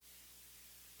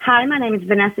Hi, my name is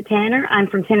Vanessa Tanner. I'm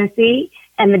from Tennessee,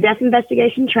 and the Death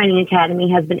Investigation Training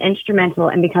Academy has been instrumental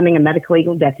in becoming a medical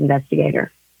legal death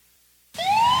investigator.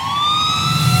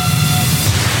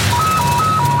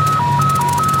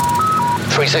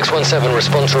 (3617)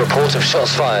 respond to report of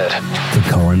shots fired. The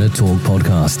Coroner Talk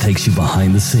podcast takes you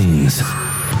behind the scenes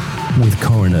with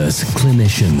coroners,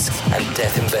 clinicians, and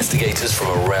death investigators from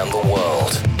around the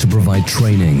world to provide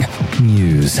training,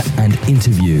 news, and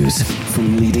interviews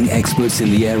from leading experts in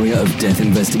the area of death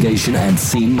investigation and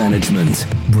scene management,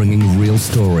 bringing real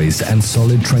stories and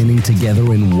solid training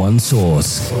together in one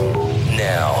source.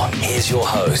 Now, here's your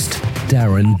host,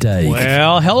 Darren Dake.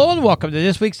 Well, hello and welcome to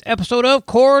this week's episode of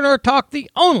Coroner Talk, the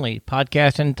only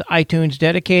podcast in iTunes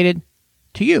dedicated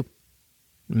to you.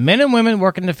 Men and women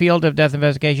work in the field of death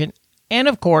investigation, and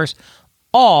of course,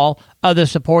 all of the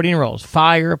supporting roles,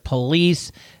 fire,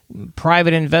 police,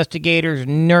 private investigators,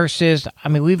 nurses. I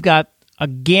mean, we've got a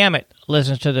gamut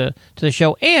listens to the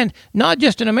show, and not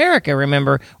just in America,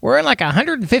 remember. We're in like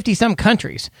 150 some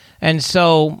countries, and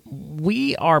so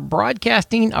we are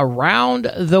broadcasting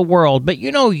around the world. But you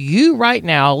know, you right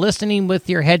now, listening with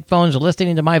your headphones,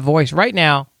 listening to my voice right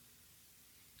now,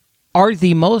 are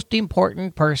the most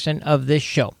important person of this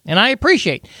show. And I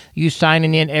appreciate you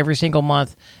signing in every single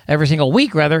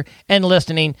week, and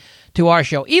listening to our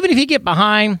show. Even if you get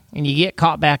behind and you get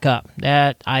caught back up,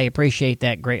 that I appreciate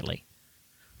that greatly.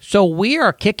 So we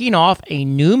are kicking off a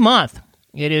new month.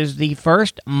 It is the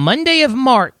first Monday of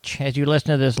March, as you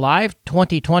listen to this live,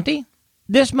 2020.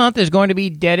 This month is going to be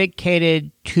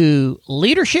dedicated to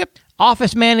leadership,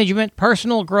 office management,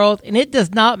 personal growth, and it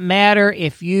does not matter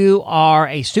if you are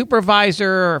a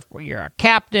supervisor, or you're a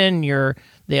captain, you're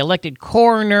the elected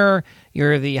coroner,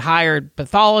 you're the hired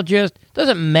pathologist. It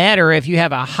doesn't matter if you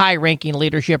have a high-ranking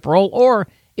leadership role or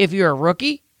if you're a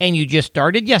rookie and you just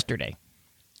started yesterday,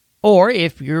 or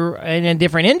if you're in a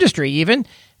different industry even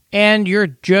and you're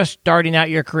just starting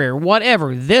out your career.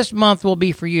 Whatever, this month will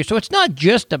be for you. So it's not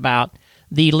just about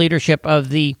the leadership of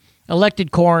the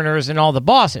elected coroners and all the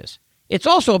bosses. It's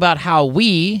also about how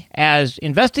we, as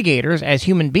investigators, as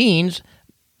human beings,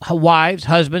 wives,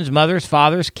 husbands, mothers,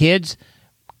 fathers, kids,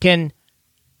 can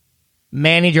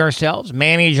manage ourselves,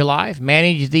 manage life,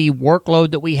 manage the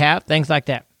workload that we have, things like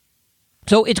that.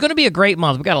 So it's going to be a great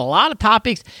month. We've got a lot of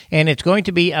topics, and it's going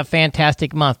to be a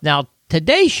fantastic month. Now,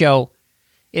 today's show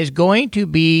is going to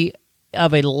be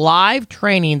of a live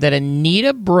training that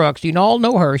Anita Brooks, you all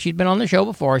know her, she's been on the show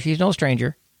before, she's no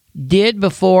stranger, did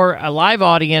before a live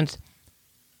audience.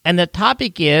 And the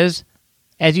topic is,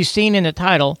 as you've seen in the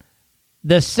title,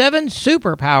 the 7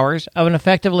 superpowers of an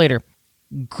effective leader.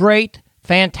 Great,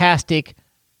 fantastic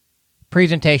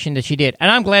presentation that she did.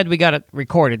 And I'm glad we got it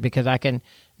recorded because I can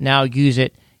now use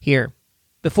it here.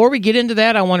 Before we get into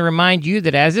that, I want to remind you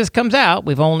that as this comes out,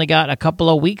 we've only got a couple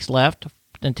of weeks left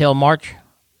until March.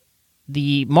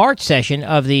 The March session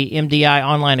of the MDI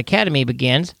Online Academy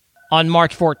begins on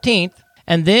March 14th.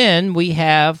 And then we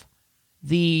have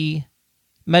the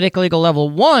Medical Legal Level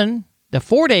 1, the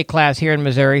 4-day class here in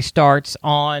Missouri, starts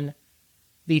on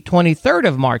the 23rd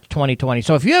of March, 2020.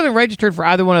 So if you haven't registered for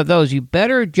either one of those, you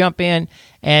better jump in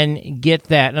and get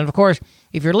that. And of course,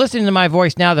 if you're listening to my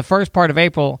voice now, the first part of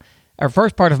April, or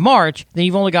first part of March, then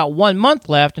you've only got 1 month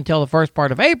left until the first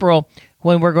part of April,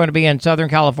 when we're going to be in Southern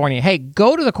California. Hey,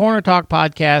 go to the Coroner Talk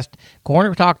podcast,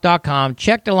 coronertalk.com,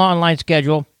 check the online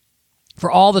schedule for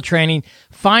all the training,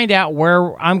 find out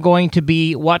where I'm going to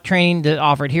be, what training is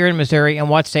offered here in Missouri, and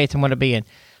what states I'm going to be in.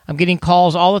 I'm getting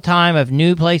calls all the time of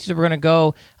new places we're going to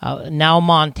go, now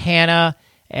Montana,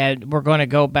 and we're going to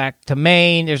go back to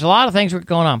Maine. There's a lot of things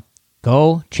going on.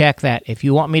 Go check that. If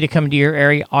you want me to come to your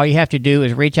area, all you have to do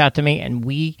is reach out to me, and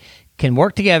we can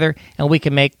work together, and we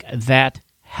can make that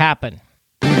happen.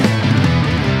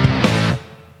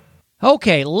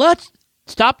 Okay, let's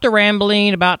stop the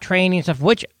rambling about training stuff,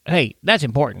 which, hey, that's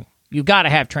important. You've got to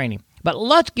have training. But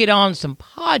let's get on some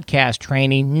podcast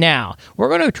training now. We're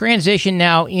going to transition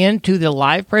now into the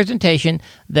live presentation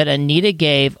that Anita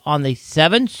gave on the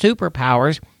 7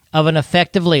 superpowers of an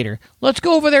effective leader. Let's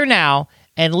go over there now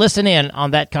and listen in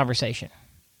on that conversation.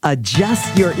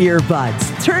 Adjust your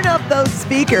earbuds, turn up those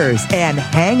speakers, and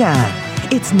hang on.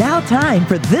 It's now time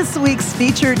for this week's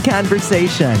featured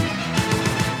conversation.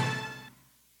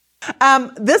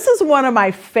 This is one of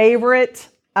my favorite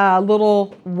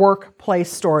little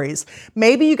workplace stories.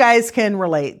 Maybe you guys can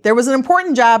relate. There was an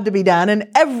important job to be done, and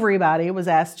everybody was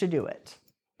asked to do it.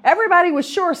 Everybody was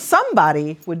sure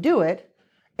somebody would do it.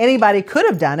 Anybody could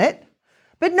have done it,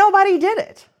 but nobody did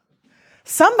it.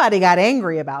 Somebody got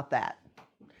angry about that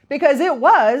because it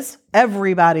was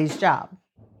everybody's job.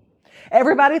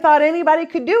 Everybody thought anybody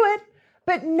could do it,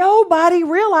 But nobody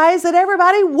realized that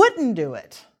everybody wouldn't do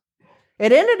it.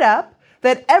 It ended up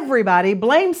that everybody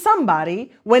blamed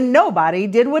somebody when nobody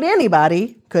did what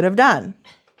anybody could have done.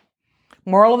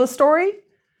 Moral of the story?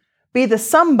 Be the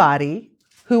somebody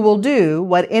who will do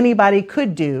what anybody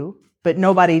could do, but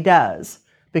nobody does,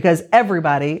 because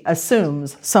everybody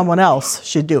assumes someone else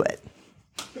should do it.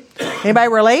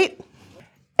 Anybody relate?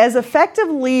 As effective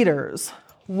leaders,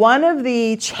 one of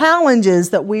the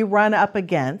challenges that we run up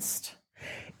against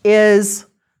is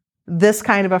this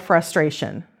kind of a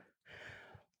frustration.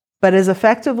 But as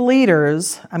effective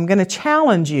leaders, I'm going to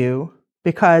challenge you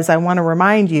because I want to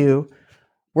remind you,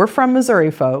 we're from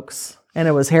Missouri, folks, and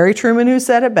it was Harry Truman who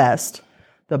said it best,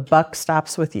 the buck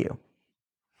stops with you.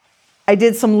 I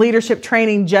did some leadership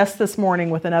training just this morning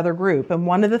with another group, and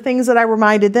one of the things that I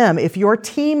reminded them, if your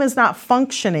team is not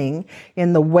functioning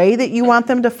in the way that you want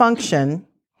them to function,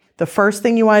 the first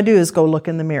thing you want to do is go look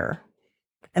in the mirror.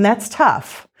 And that's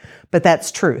tough, but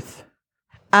that's truth.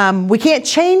 We can't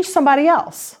change somebody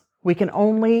else. We can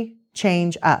only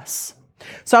change us.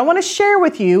 So I want to share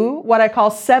with you what I call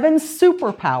 7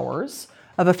 superpowers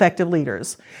of effective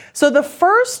leaders. So the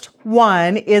first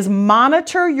one is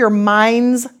monitor your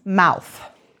mind's mouth.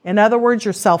 In other words,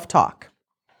 your self-talk.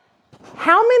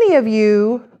 How many of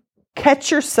you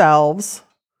catch yourselves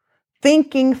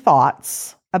thinking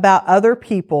thoughts about other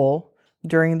people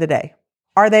during the day?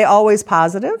 Are they always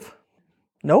positive?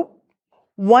 Nope.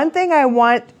 One thing I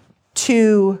want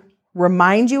to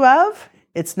remind you of,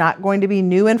 it's not going to be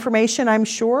new information, I'm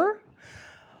sure,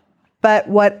 but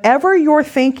whatever you're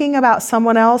thinking about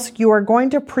someone else, you are going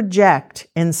to project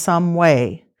in some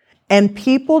way. And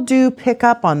people do pick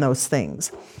up on those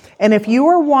things. And if you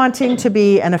are wanting to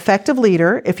be an effective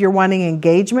leader, if you're wanting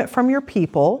engagement from your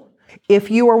people,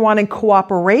 if you are wanting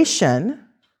cooperation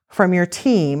from your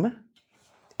team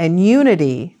and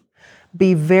unity,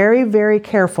 be very, very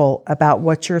careful about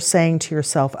what you're saying to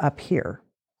yourself up here.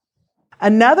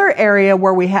 Another area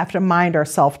where we have to mind our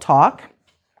self-talk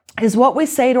is what we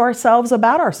say to ourselves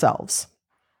about ourselves.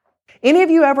 Any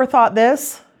of you ever thought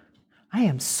this? I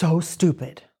am so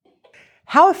stupid.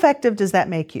 How effective does that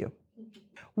make you?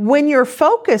 When you're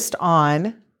focused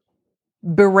on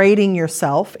berating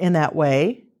yourself in that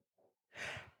way,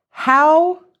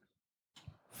 how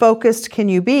focused can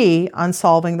you be on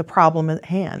solving the problem at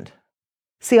hand?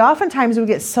 See, oftentimes we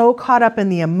get so caught up in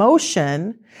the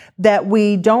emotion that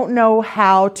we don't know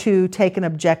how to take an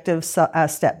objective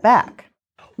step back.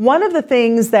 One of the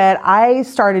things that I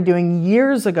started doing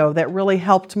years ago that really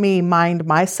helped me mind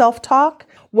my self-talk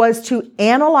was to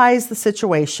analyze the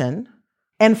situation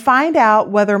and find out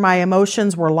whether my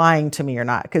emotions were lying to me or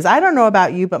not. Because I don't know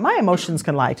about you, but my emotions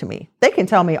can lie to me. They can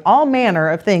tell me all manner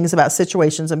of things about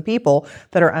situations and people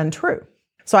that are untrue.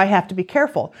 So I have to be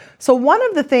careful. So one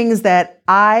of the things that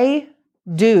I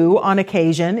do on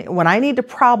occasion when I need to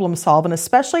problem solve, and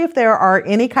especially if there are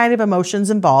any kind of emotions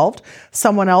involved,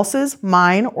 someone else's,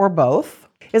 mine, or both,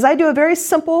 is I do a very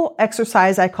simple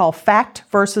exercise I call fact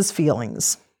versus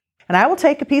feelings. And I will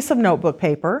take a piece of notebook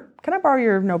paper. Can I borrow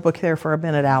your notebook there for a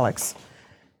minute, Alex?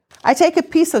 I take a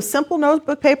piece of simple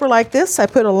notebook paper like this. I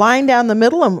put a line down the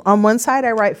middle, and on one side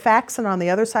I write facts, and on the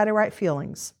other side I write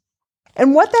feelings.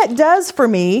 And what that does for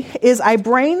me is I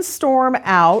brainstorm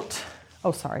out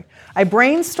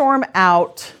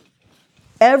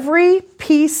every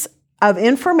piece of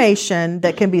information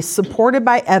that can be supported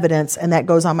by evidence, and that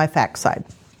goes on my fact side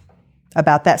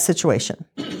about that situation.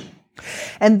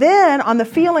 And then on the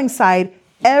feeling side,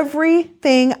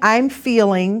 everything I'm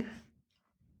feeling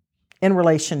in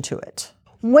relation to it.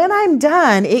 When I'm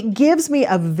done, it gives me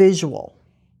a visual.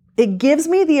 It gives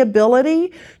me the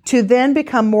ability to then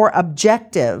become more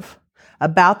objective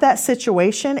about that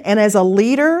situation. And as a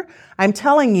leader, I'm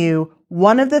telling you,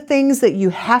 one of the things that you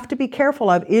have to be careful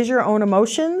of is your own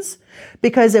emotions.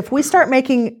 Because if we start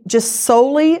making just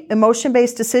solely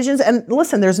emotion-based decisions, and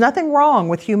listen, there's nothing wrong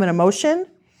with human emotion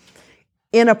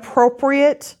in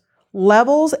appropriate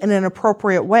levels and in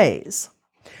appropriate ways.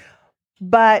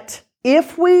 But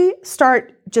if we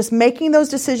start just making those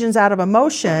decisions out of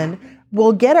emotion,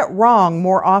 we'll get it wrong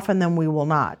more often than we will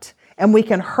not. And we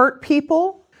can hurt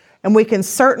people, and we can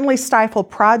certainly stifle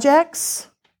projects,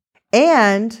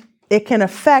 and it can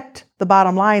affect the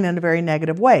bottom line in a very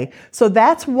negative way. So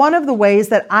that's one of the ways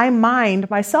that I mind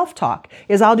my self-talk,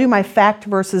 is I'll do my fact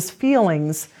versus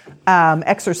feelings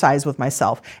exercise with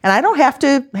myself. And I don't have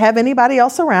to have anybody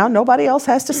else around. Nobody else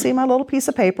has to see my little piece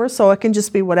of paper. So it can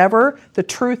just be whatever the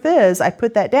truth is. I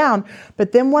put that down.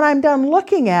 But then when I'm done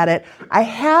looking at it, I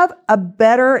have a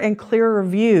better and clearer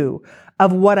view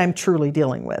of what I'm truly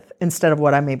dealing with instead of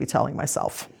what I may be telling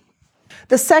myself.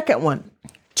 The second one,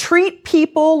 Treat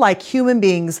people like human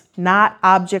beings, not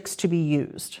objects to be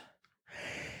used.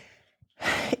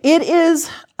 It is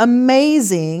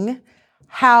amazing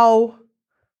how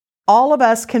all of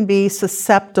us can be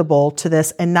susceptible to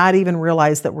this and not even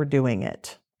realize that we're doing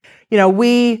it.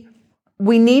 We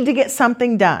need to get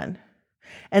something done.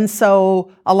 And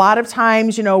so a lot of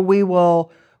times, we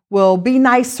will be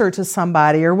nicer to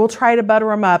somebody, or we'll try to butter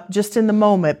them up just in the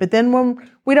moment. But then when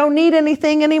we don't need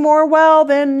anything anymore, well,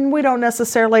 then we don't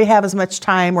necessarily have as much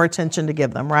time or attention to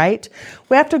give them, right?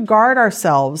 We have to guard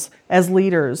ourselves as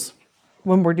leaders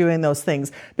when we're doing those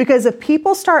things. Because if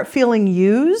people start feeling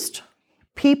used,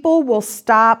 people will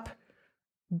stop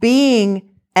being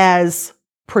as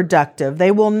productive.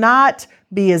 They will not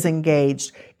be as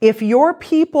engaged. If your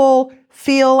people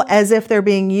feel as if they're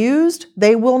being used,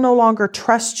 they will no longer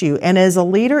trust you. And as a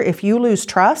leader, if you lose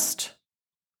trust,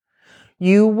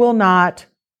 you will not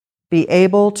be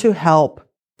able to help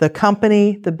the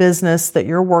company, the business that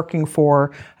you're working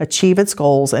for achieve its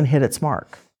goals and hit its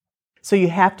mark. So you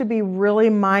have to be really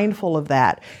mindful of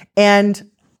that.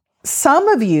 And some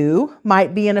of you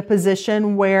might be in a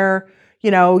position where,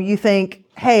 you think,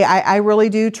 hey, I really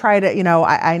do try to,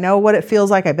 I know what it feels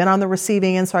like. I've been on the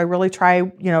receiving end, so I really try,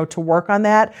 to work on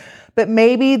that. But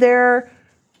maybe there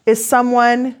is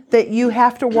someone that you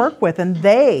have to work with and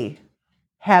they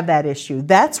have that issue.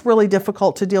 That's really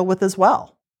difficult to deal with as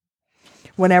well.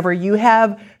 Whenever you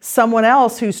have someone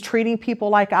else who's treating people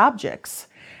like objects.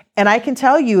 And I can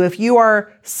tell you, if you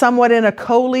are somewhat in a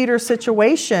co-leader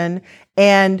situation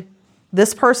and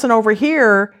this person over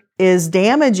here is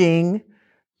damaging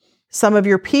some of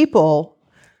your people,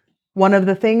 one of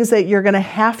the things that you're going to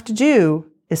have to do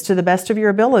is, to the best of your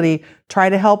ability, try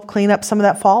to help clean up some of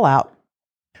that fallout.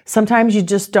 Sometimes you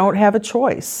just don't have a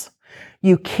choice.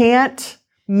 You can't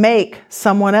make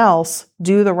someone else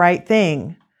do the right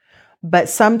thing. But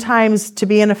sometimes to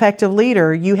be an effective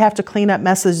leader, you have to clean up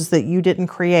messages that you didn't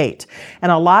create.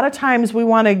 And a lot of times we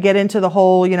want to get into the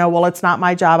whole, well, it's not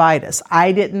my job-itis.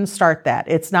 I didn't start that.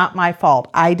 It's not my fault.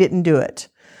 I didn't do it.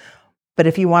 But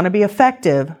if you want to be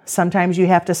effective, sometimes you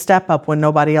have to step up when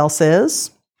nobody else is.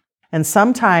 And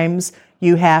sometimes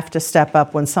you have to step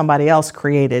up when somebody else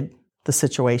created the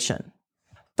situation.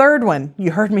 Third one,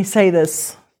 you heard me say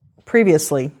this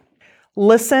previously.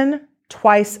 Listen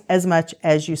twice as much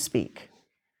as you speak.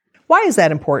 Why is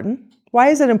that important? Why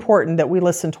is it important that we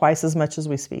listen twice as much as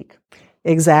we speak?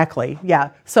 Exactly.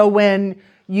 Yeah. So when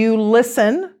you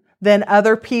listen, then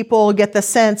other people get the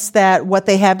sense that what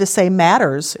they have to say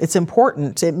matters. It's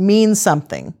important. It means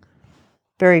something.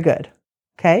 Very good.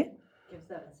 Okay? Gives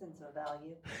them a sense of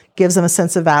value. Gives them a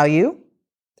sense of value.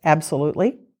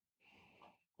 Absolutely.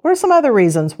 What are some other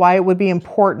reasons why it would be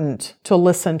important to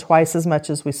listen twice as much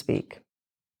as we speak?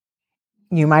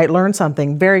 You might learn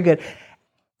something. Very good.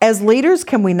 As leaders,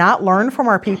 can we not learn from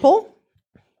our people?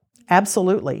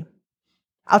 Absolutely.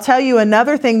 I'll tell you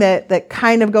another thing that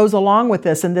kind of goes along with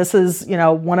this, and this is,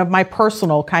 one of my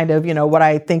personal kind of, what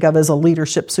I think of as a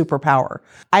leadership superpower.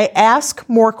 I ask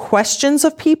more questions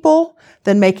of people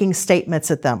than making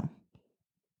statements at them.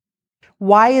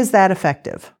 Why is that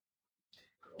effective?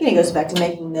 It goes back to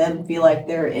making them feel like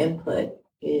their input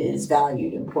is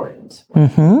valued, important.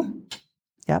 Mm-hmm.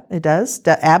 Yep, it does.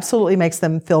 That absolutely makes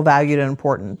them feel valued and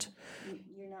important.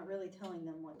 You're not really telling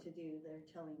them what to do. They're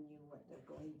telling you what they're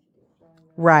going to do.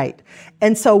 Right.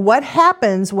 And so what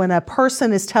happens when a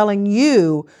person is telling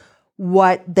you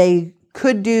what they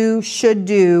could do, should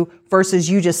do, versus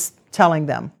you just telling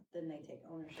them? Then they take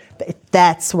ownership.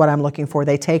 That's what I'm looking for.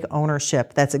 They take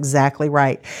ownership. That's exactly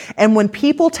right. And when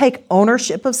people take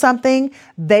ownership of something,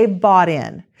 they've bought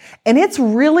in. And it's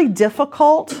really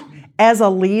difficult as a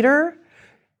leader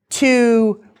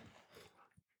to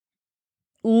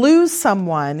lose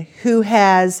someone who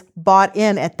has bought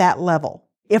in at that level.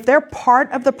 If they're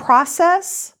part of the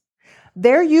process,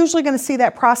 they're usually going to see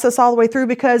that process all the way through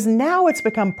because now it's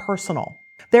become personal.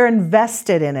 They're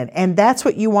invested in it. And that's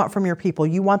what you want from your people.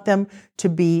 You want them to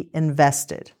be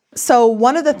invested. So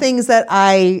one of the things that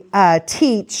I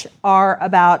teach are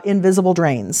about invisible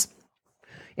drains.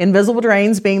 Invisible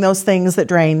drains being those things that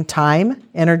drain time,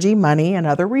 energy, money, and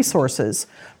other resources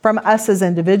from us as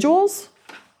individuals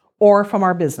or from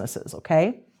our businesses,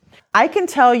 okay? I can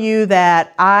tell you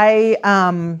that I,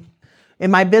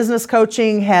 in my business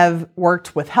coaching, have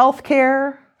worked with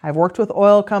healthcare, I've worked with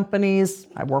oil companies,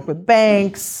 I've worked with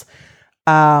banks,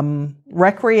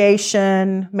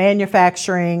 recreation,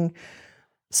 manufacturing.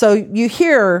 So you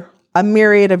hear a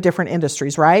myriad of different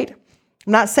industries, right?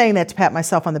 I'm not saying that to pat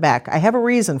myself on the back. I have a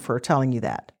reason for telling you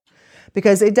that.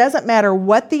 Because it doesn't matter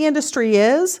what the industry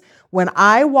is, When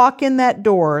I walk in that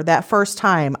door that first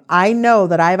time, I know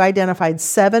that I've identified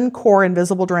 7 core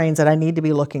invisible drains that I need to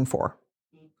be looking for.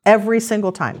 Every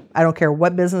single time. I don't care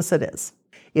what business it is.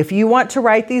 If you want to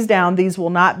write these down, these will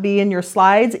not be in your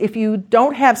slides. If you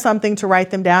don't have something to write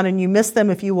them down and you miss them,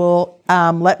 if you will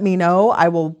let me know, I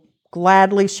will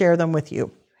gladly share them with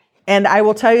you. And I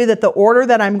will tell you that the order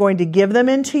that I'm going to give them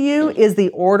into you is the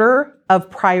order of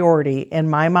priority in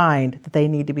my mind that they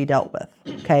need to be dealt with.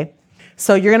 Okay?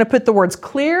 So you're going to put the words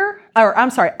unclear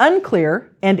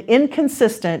and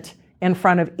inconsistent in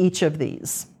front of each of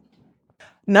these.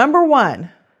 Number 1,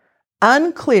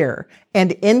 unclear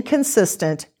and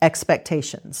inconsistent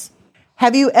expectations.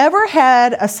 Have you ever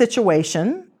had a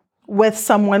situation with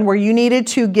someone where you needed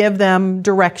to give them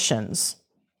directions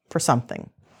for something?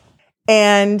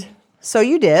 And so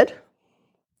you did.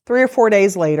 3 or 4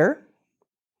 days later,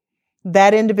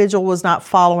 that individual was not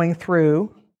following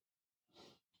through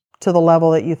to the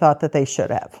level that you thought that they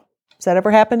should have. Has that ever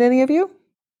happened to any of you?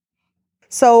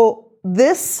 So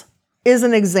this is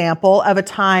an example of a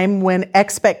time when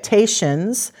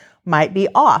expectations might be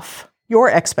off,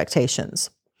 your expectations.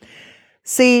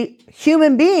 See,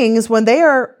 human beings, when they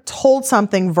are told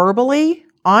something verbally,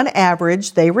 on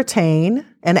average, they retain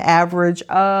an average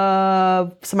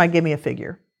of, somebody give me a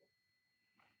figure.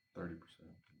 30%.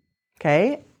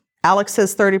 Okay, Alex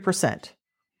says 30%.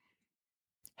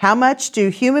 How much do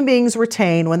human beings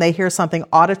retain when they hear something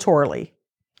auditorily?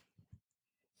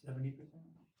 70%.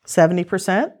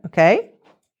 70%, okay.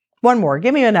 One more,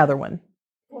 give me another one.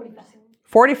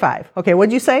 45. Okay,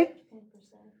 what'd you say?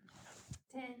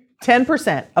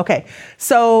 10%. Okay,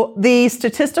 so the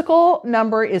statistical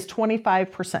number is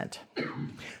 25%.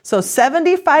 So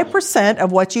 75%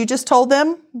 of what you just told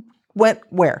them went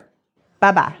where?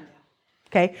 Bye-bye.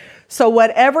 Okay, so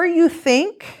whatever you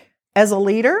think as a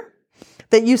leader,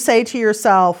 that you say to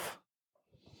yourself,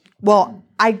 well,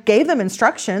 I gave them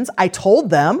instructions, I told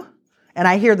them, and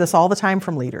I hear this all the time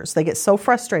from leaders. They get so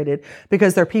frustrated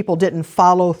because their people didn't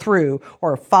follow through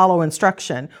or follow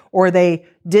instruction, or they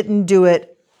didn't do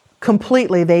it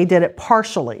completely, they did it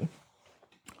partially.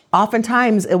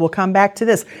 Oftentimes it will come back to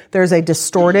this. There's a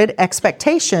distorted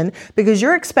expectation because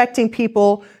you're expecting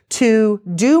people to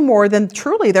do more than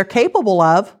truly they're capable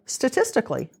of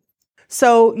statistically.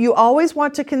 So you always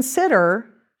want to consider,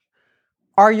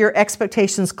 are your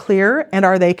expectations clear and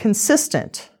are they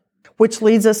consistent? Which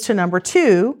leads us to number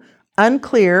 2,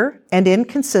 unclear and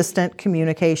inconsistent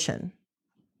communication.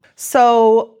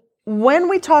 So when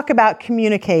we talk about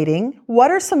communicating, what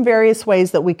are some various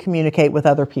ways that we communicate with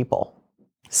other people?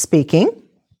 Speaking.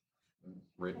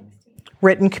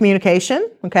 Written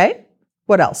communication. Okay.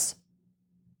 What else?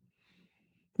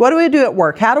 What do we do at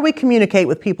work? How do we communicate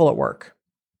with people at work?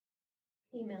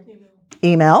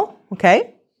 Email.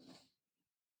 Okay.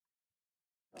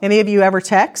 Any of you ever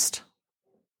text?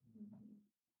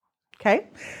 Okay.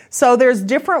 So there's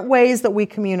different ways that we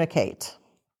communicate.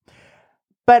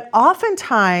 But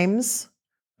oftentimes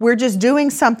we're just doing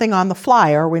something on the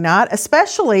fly, are we not?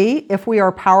 Especially if we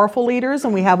are powerful leaders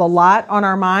and we have a lot on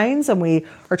our minds and we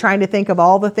are trying to think of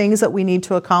all the things that we need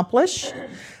to accomplish.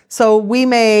 So we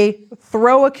may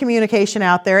throw a communication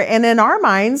out there, and in our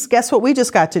minds, guess what we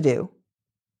just got to do?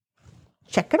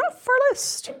 Check it off our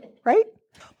list, right?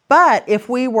 But if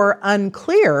we were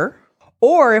unclear,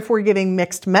 or if we're giving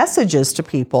mixed messages to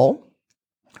people,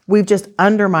 we've just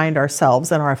undermined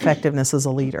ourselves and our effectiveness as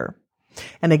a leader.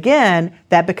 And again,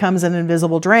 that becomes an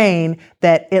invisible drain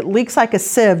that it leaks like a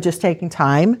sieve, just taking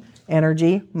time,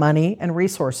 energy, money, and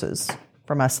resources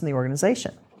from us in the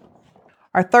organization.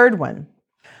 Our third one,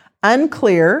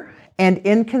 unclear and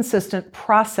inconsistent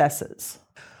processes.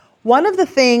 One of the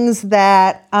things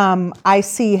that I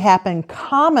see happen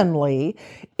commonly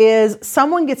is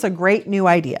someone gets a great new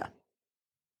idea.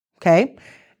 Okay?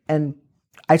 And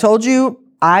I told you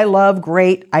I love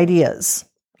great ideas.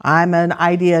 I'm an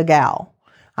idea gal.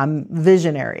 I'm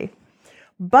visionary.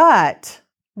 But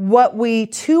what we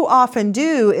too often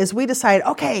do is we decide,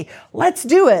 okay, let's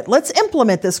do it. Let's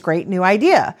implement this great new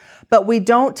idea. But we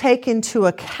don't take into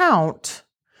account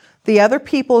the other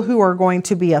people who are going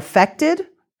to be affected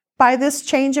by this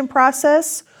change in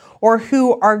process or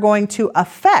who are going to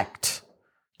affect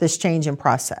this change in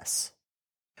process.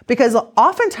 Because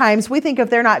oftentimes we think if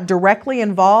they're not directly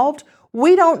involved,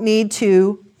 we don't need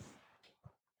to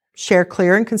share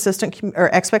clear and consistent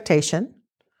expectation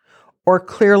or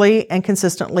clearly and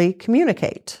consistently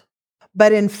communicate.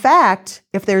 But in fact,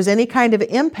 if there's any kind of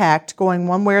impact going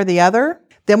one way or the other,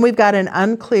 then we've got an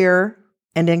unclear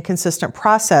and inconsistent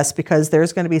process because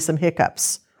there's going to be some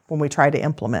hiccups when we try to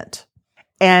implement.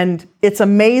 And it's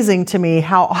amazing to me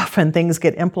how often things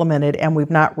get implemented and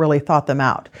we've not really thought them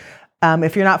out.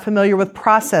 If you're not familiar with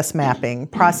process mapping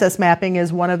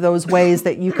is one of those ways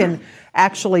that you can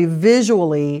actually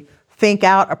visually think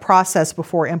out a process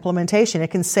before implementation. It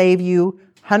can save you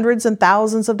hundreds and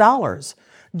thousands of dollars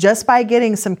just by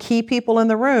getting some key people in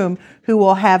the room who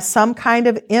will have some kind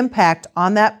of impact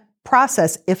on that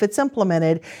process if it's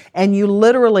implemented, and you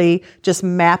literally just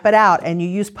map it out and you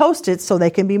use Post-its so they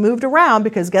can be moved around,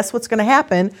 because guess what's going to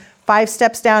happen? 5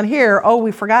 steps down here, oh,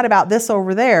 we forgot about this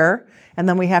over there, and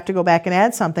then we have to go back and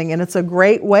add something. And it's a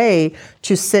great way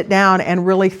to sit down and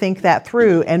really think that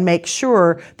through and make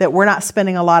sure that we're not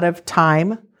spending a lot of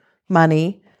time,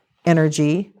 money,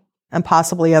 energy, and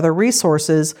possibly other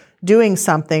resources doing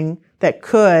something that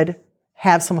could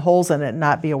have some holes in it and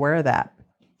not be aware of that.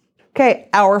 Okay,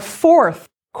 our 4th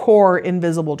core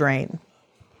invisible drain.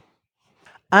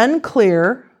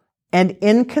 Unclear and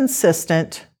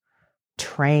inconsistent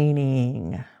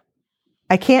training.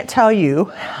 I can't tell you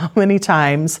how many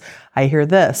times I hear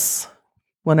this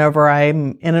whenever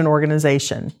I'm in an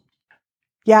organization.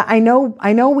 Yeah, I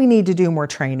know we need to do more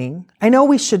training. I know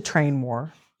we should train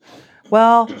more.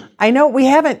 Well, I know we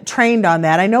haven't trained on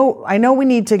that. I know we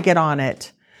need to get on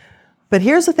it. But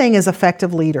here's the thing, as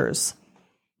effective leaders.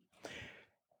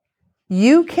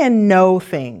 You can know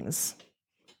things.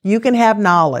 You can have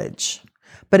knowledge.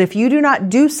 But if you do not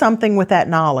do something with that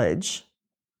knowledge,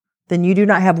 then you do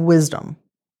not have wisdom.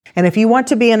 And if you want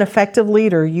to be an effective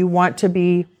leader, you want to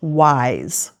be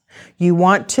wise. You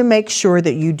want to make sure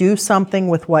that you do something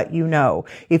with what you know.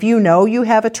 If you know you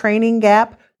have a training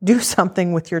gap, do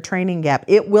something with your training gap.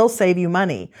 It will save you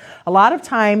money. A lot of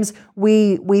times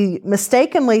we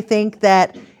mistakenly think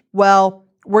that, well,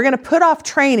 we're going to put off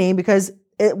training because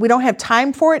we don't have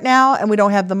time for it now and we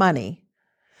don't have the money.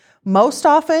 Most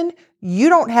often, you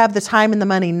don't have the time and the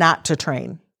money not to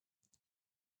train.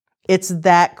 It's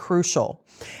that crucial.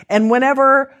 And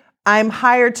whenever I'm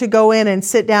hired to go in and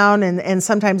sit down and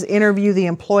sometimes interview the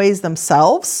employees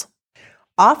themselves,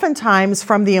 oftentimes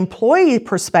from the employee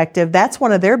perspective, that's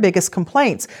one of their biggest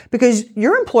complaints, because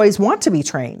your employees want to be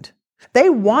trained.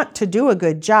 They want to do a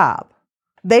good job.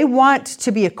 They want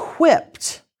to be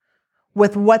equipped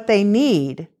with what they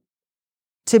need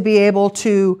to be able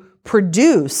to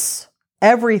produce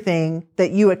everything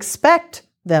that you expect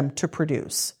them to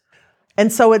produce.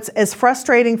 And so it's as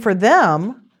frustrating for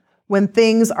them when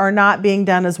things are not being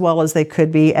done as well as they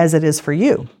could be as it is for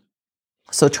you.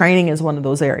 So training is one of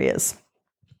those areas.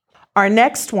 Our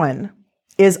next one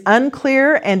is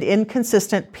unclear and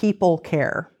inconsistent people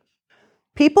care.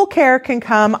 People care can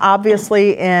come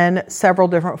obviously in several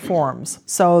different forms.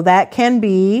 So that can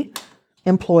be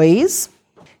employees,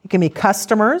 it can be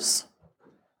customers,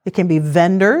 it can be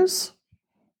vendors,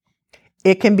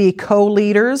 it can be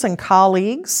co-leaders and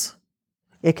colleagues,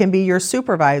 it can be your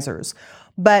supervisors.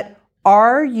 But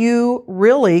are you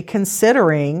really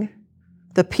considering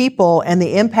the people and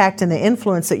the impact and the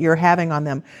influence that you're having on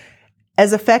them?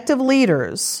 As effective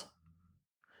leaders,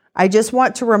 I just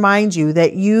want to remind you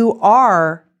that you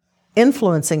are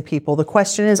influencing people. The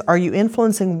question is, are you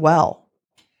influencing well?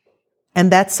 And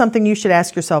that's something you should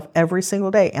ask yourself every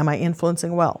single day. Am I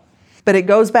influencing well? But it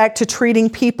goes back to treating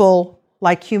people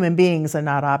like human beings and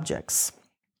not objects.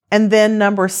 And then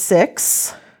number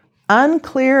 6,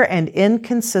 unclear and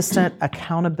inconsistent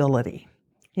accountability.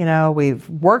 You know, we've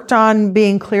worked on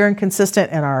being clear and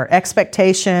consistent in our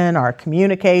expectation, our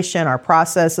communication, our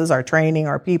processes, our training,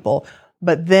 our people,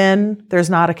 but then there's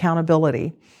not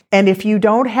accountability. And if you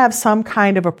don't have some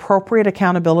kind of appropriate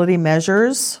accountability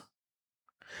measures,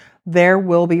 there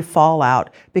will be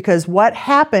fallout, because what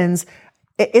happens,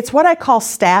 it's what I call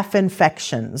staff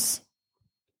infections,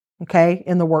 okay,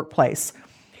 in the workplace.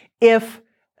 If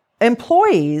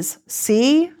employees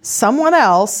see someone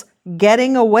else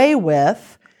getting away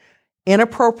with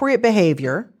inappropriate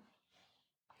behavior,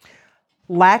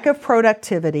 lack of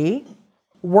productivity,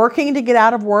 working to get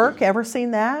out of work, ever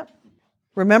seen that?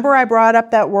 Remember I brought up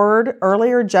that word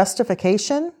earlier,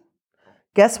 justification?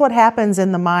 Guess what happens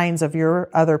in the minds of your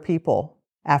other people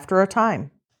after a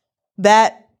time?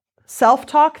 That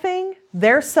self-talk thing,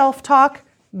 their self-talk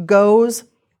goes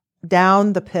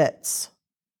down the pits,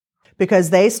 because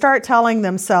they start telling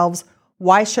themselves,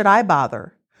 why should I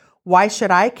bother? Why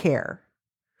should I care?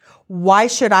 Why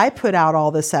should I put out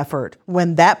all this effort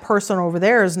when that person over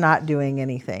there is not doing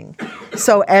anything?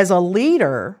 So as a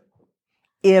leader,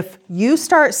 if you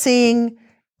start seeing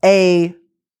a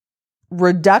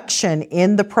reduction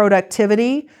in the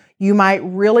productivity, you might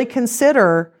really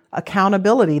consider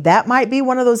accountability. That might be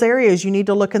one of those areas you need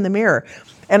to look in the mirror.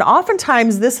 And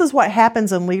oftentimes, this is what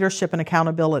happens in leadership and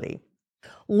accountability.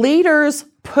 Leaders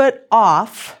put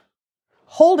off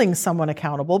holding someone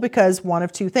accountable because one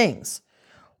of two things.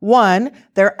 One,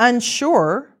 they're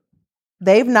unsure.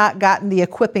 They've not gotten the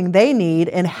equipping they need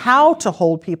in how to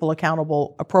hold people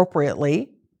accountable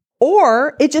appropriately,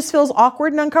 or it just feels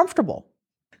awkward and uncomfortable.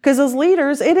 Because as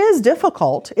leaders, it is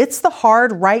difficult. It's the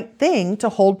hard, right thing to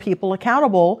hold people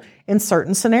accountable in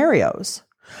certain scenarios.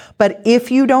 But if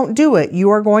you don't do it,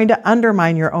 you are going to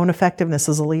undermine your own effectiveness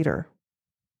as a leader.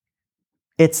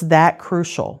 It's that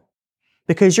crucial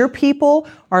because your people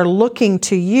are looking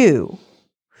to you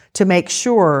to make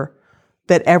sure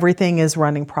that everything is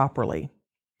running properly.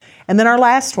 And then our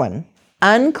last one,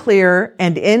 unclear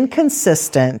and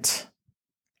inconsistent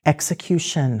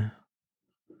execution,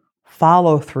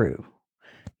 follow through,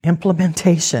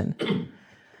 implementation.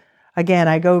 Again,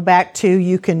 I go back to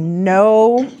you can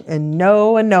know and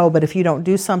know and know, but if you don't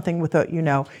do something with what you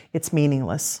know, it's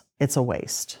meaningless. It's a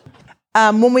waste.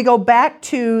 When we go back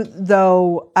to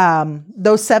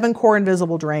those 7 core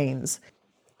invisible drains,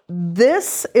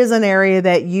 this is an area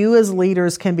that you as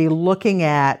leaders can be looking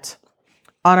at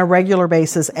on a regular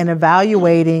basis and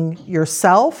evaluating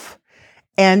yourself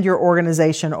and your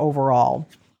organization overall.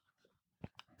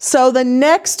 So the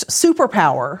next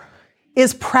superpower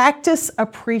is practice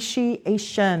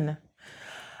appreciation.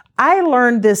 I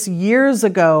learned this years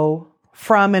ago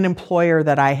from an employer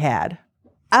that I had.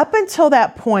 Up until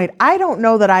that point, I don't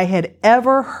know that I had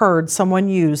ever heard someone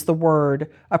use the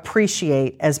word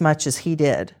appreciate as much as he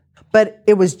did. But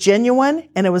it was genuine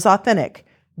and it was authentic.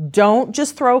 Don't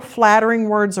just throw flattering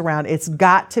words around. It's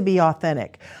got to be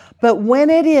authentic. But when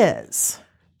it is,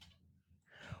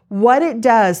 what it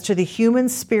does to the human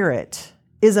spirit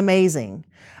is amazing.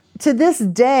 To this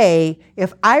day,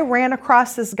 if I ran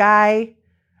across this guy,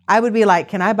 I would be like,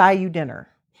 can I buy you dinner?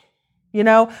 You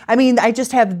know, I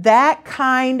just have that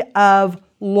kind of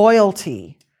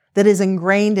loyalty that is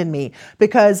ingrained in me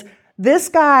because this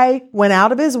guy went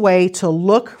out of his way to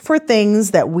look for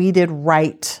things that we did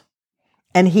right.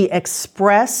 And he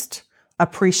expressed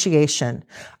appreciation.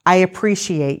 I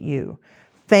appreciate you.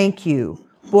 Thank you.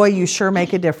 Boy, you sure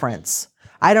make a difference.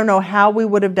 I don't know how we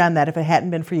would have done that if it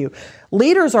hadn't been for you.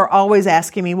 Leaders are always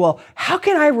asking me, well, how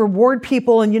can I reward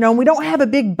people? And, we don't have a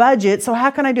big budget, so how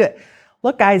can I do it?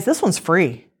 Look, guys, this one's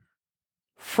free.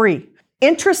 Free.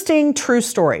 Interesting, true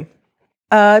story.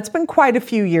 It's been quite a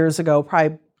few years ago,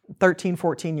 probably 13,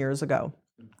 14 years ago.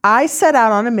 I set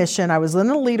out on a mission. I was in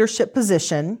a leadership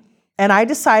position, and I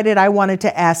decided I wanted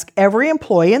to ask every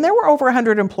employee, and there were over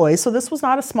 100 employees, so this was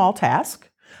not a small task.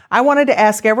 I wanted to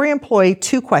ask every employee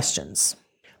 2 questions.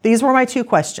 These were my 2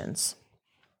 questions.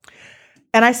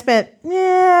 And I spent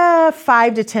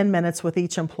 5 to 10 minutes with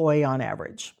each employee on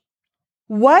average.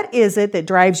 What is it that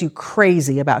drives you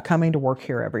crazy about coming to work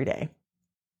here every day?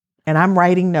 And I'm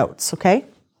writing notes, okay?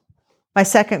 My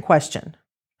second question,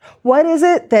 what is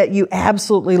it that you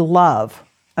absolutely love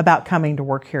about coming to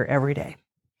work here every day?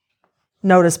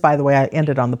 Notice, by the way, I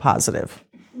ended on the positive,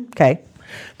 okay?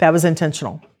 That was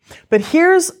intentional. But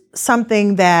here's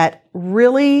something that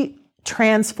really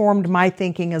transformed my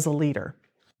thinking as a leader.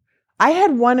 I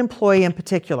had one employee in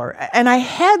particular, and I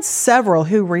had several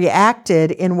who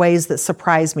reacted in ways that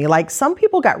surprised me. Like some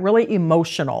people got really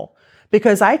emotional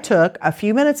because I took a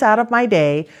few minutes out of my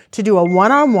day to do a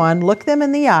one-on-one, look them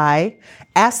in the eye,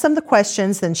 ask them the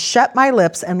questions, then shut my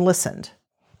lips and listened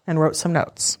and wrote some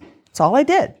notes. That's all I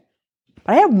did.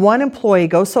 But I had one employee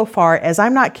go so far as,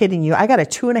 I'm not kidding you, I got a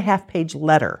 2.5-page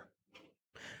letter.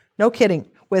 No kidding.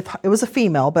 It was a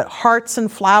female, but hearts and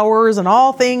flowers and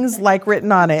all things like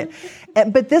written on it.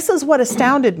 But this is what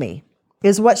astounded me,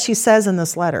 is what she says in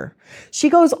this letter. She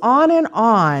goes on and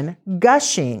on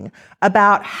gushing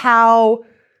about how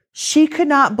she could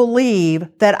not believe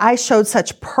that I showed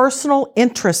such personal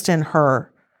interest in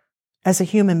her as a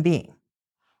human being,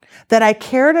 that I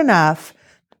cared enough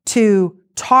to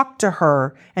talk to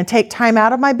her and take time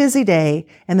out of my busy day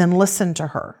and then listen to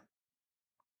her.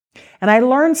 And I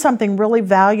learned something really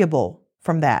valuable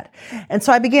from that. And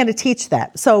so I began to teach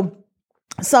that. So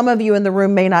some of you in the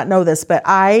room may not know this, but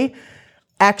I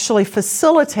actually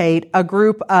facilitate a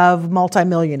group of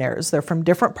multimillionaires. They're from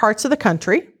different parts of the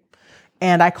country.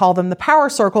 And I call them the Power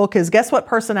Circle because guess what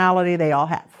personality they all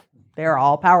have? They're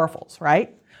all powerfuls,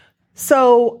 right?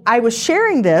 So I was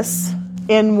sharing this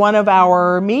in one of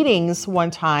our meetings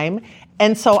one time.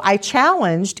 And so I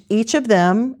challenged each of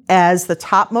them as the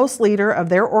topmost leader of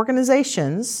their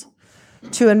organizations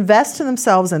to invest in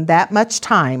themselves in that much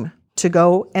time to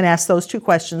go and ask those 2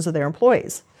 questions of their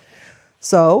employees.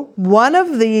 So one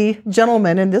of the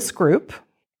gentlemen in this group,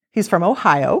 he's from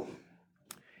Ohio,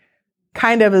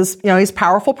 kind of is, he's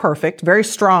powerful, perfect, very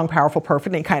strong, powerful,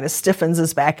 perfect, and he kind of stiffens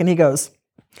his back and he goes,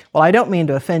 well, I don't mean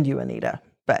to offend you, Anita,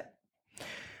 but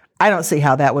I don't see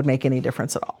how that would make any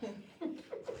difference at all.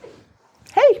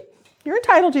 You're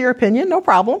entitled to your opinion, no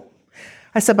problem.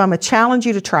 I said, but I'm going to challenge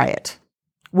you to try it.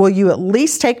 Will you at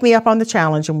least take me up on the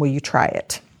challenge and will you try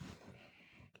it?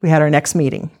 We had our next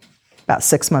meeting about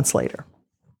 6 months later.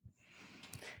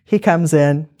 He comes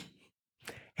in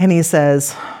and he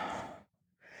says,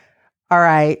 all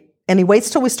right. And he waits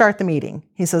till we start the meeting.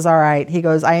 He says, all right. He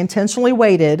goes, I intentionally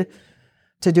waited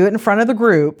to do it in front of the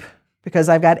group because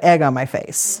I've got egg on my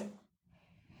face.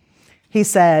 He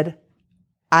said,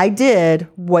 I did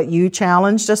what you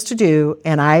challenged us to do,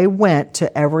 and I went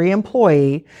to every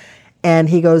employee, and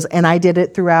he goes, and I did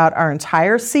it throughout our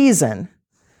entire season,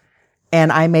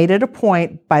 and I made it a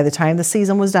point, by the time the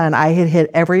season was done, I had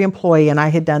hit every employee, and I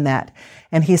had done that.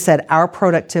 And he said, our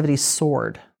productivity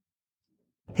soared.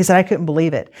 He said, I couldn't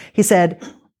believe it. He said,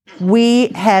 we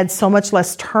had so much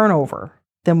less turnover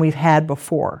than we've had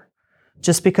before,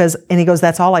 just because, and he goes,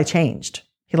 that's all I changed.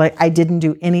 I didn't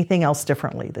do anything else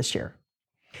differently this year.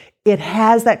 It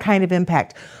has that kind of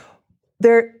impact.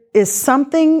 There is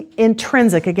something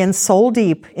intrinsic, again, soul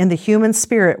deep in the human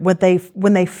spirit,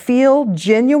 when they feel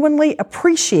genuinely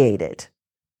appreciated.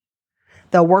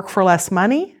 They'll work for less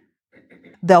money.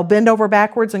 They'll bend over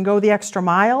backwards and go the extra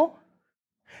mile.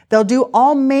 They'll do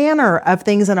all manner of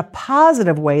things in a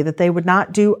positive way that they would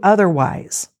not do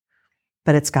otherwise.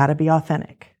 But it's got to be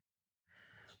authentic.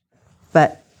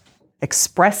 But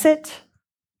express it,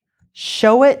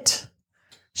 show it,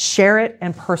 share it,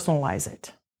 and personalize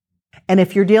it. And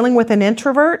if you're dealing with an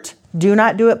introvert, do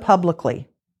not do it publicly.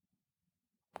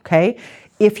 Okay?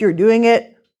 If you're doing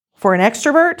it for an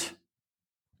extrovert,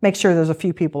 make sure there's a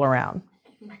few people around.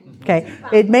 Okay?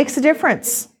 It makes a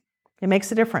difference. It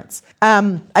makes a difference.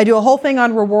 I do a whole thing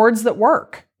on rewards that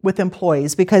work with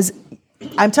employees because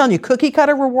I'm telling you, cookie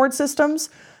cutter reward systems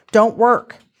don't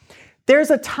work.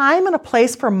 There's a time and a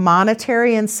place for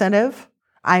monetary incentive.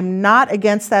 I'm not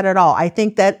against that at all. I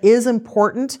think that is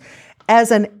important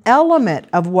as an element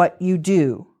of what you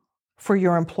do for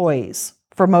your employees,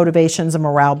 for motivations and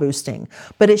morale boosting.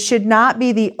 But it should not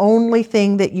be the only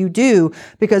thing that you do,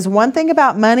 because one thing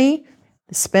about money,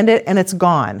 spend it and it's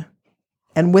gone.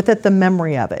 And with it, the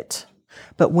memory of it.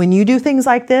 But when you do things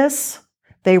like this,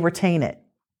 they retain it.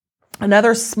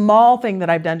 Another small thing that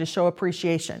I've done to show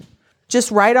appreciation, just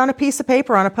write on a piece of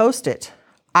paper on a Post-it,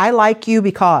 I like you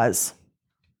because.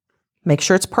 Make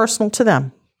sure it's personal to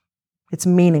them. It's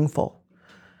meaningful.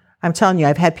 I'm telling you,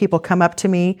 I've had people come up to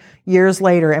me years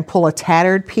later and pull a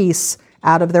tattered piece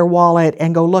out of their wallet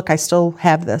and go, look, I still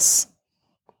have this.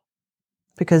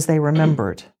 Because they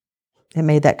remembered. It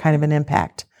made that kind of an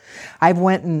impact. I've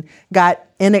went and got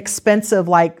inexpensive,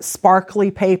 like sparkly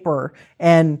paper.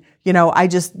 And, I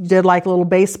just did like a little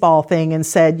baseball thing and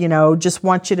said, just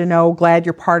want you to know, glad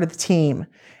you're part of the team.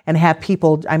 And have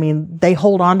people, they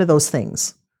hold on to those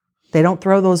things. They don't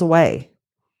throw those away.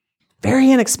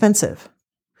 Very inexpensive.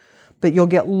 But you'll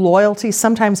get loyalty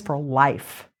sometimes for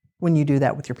life when you do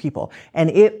that with your people.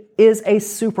 And it is a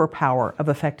superpower of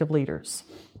effective leaders.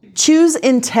 Choose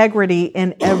integrity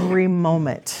in every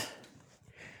moment.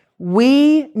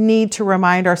 We need to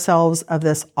remind ourselves of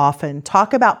this often.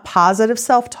 Talk about positive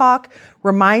self-talk.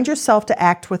 Remind yourself to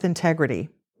act with integrity.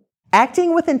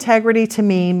 Acting with integrity to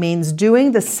me means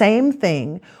doing the same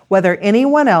thing whether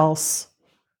anyone else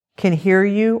can hear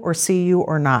you or see you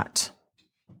or not.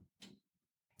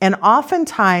 And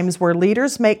oftentimes where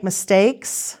leaders make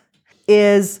mistakes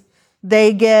is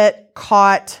they get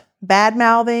caught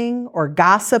bad-mouthing or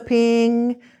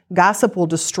gossiping. Gossip will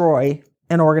destroy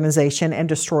an organization and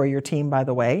destroy your team, by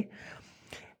the way.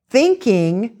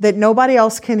 Thinking that nobody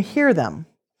else can hear them,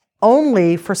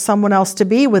 only for someone else to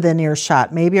be within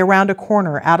earshot, maybe around a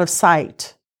corner, out of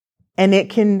sight. And it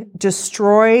can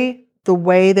destroy the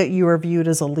way that you are viewed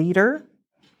as a leader.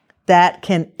 That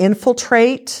can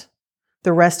infiltrate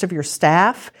the rest of your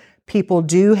staff. People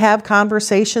do have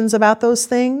conversations about those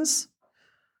things.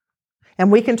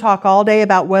 And we can talk all day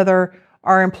about whether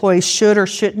our employees should or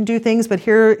shouldn't do things, but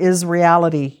here is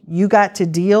reality. You got to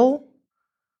deal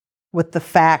with the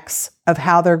facts of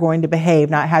how they're going to behave,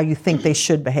 not how you think they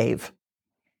should behave.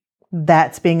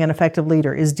 That's being an effective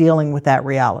leader, is dealing with that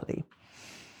reality.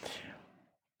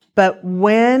 But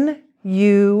when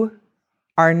you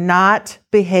are not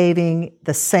behaving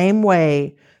the same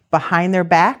way behind their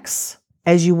backs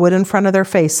as you would in front of their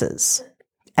faces,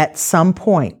 at some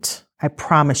point, I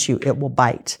promise you, it will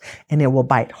bite, and it will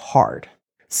bite hard.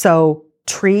 So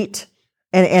treat,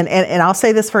 and I'll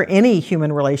say this for any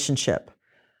human relationship,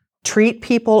 treat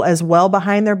people as well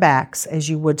behind their backs as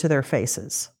you would to their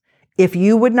faces. If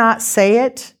you would not say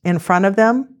it in front of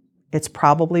them, it's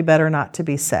probably better not to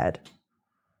be said.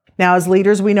 Now, as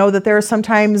leaders, we know that there are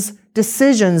sometimes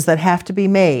decisions that have to be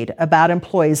made about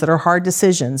employees that are hard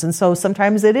decisions. And so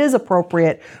sometimes it is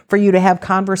appropriate for you to have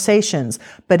conversations.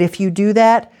 But if you do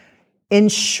that,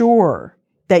 ensure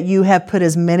that you have put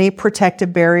as many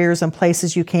protective barriers in place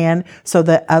as you can so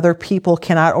that other people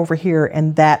cannot overhear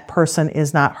and that person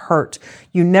is not hurt.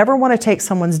 You never want to take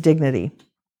someone's dignity,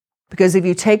 because if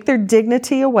you take their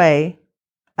dignity away,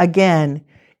 again,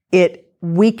 it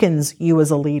weakens you as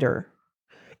a leader.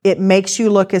 It makes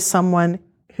you look as someone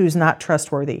who's not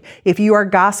trustworthy. If you are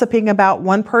gossiping about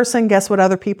one person, guess what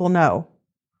other people know?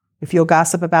 If you'll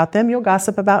gossip about them, you'll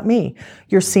gossip about me.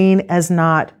 You're seen as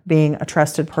not being a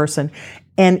trusted person.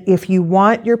 And if you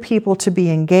want your people to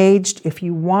be engaged, if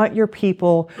you want your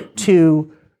people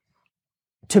to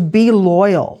be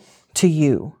loyal to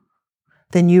you,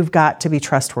 then you've got to be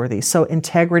trustworthy. So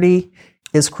integrity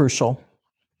is crucial.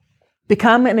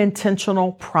 Become an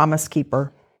intentional promise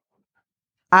keeper.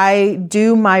 I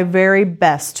do my very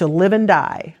best to live and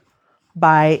die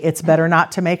by it's better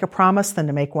not to make a promise than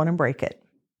to make one and break it.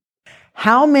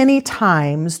 How many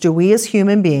times do we as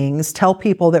human beings tell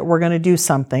people that we're going to do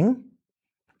something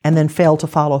and then fail to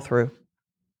follow through?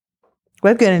 We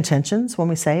have good intentions when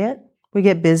we say it. We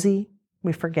get busy.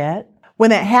 We forget.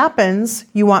 When that happens,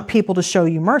 you want people to show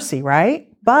you mercy, right?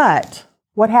 But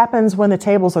what happens when the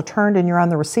tables are turned and you're on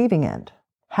the receiving end?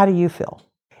 How do you feel?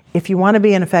 If you want to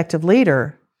be an effective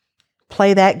leader,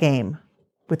 play that game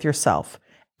with yourself.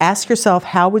 Ask yourself,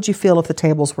 how would you feel if the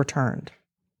tables were turned?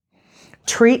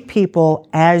 Treat people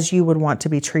as you would want to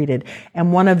be treated.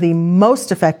 And one of the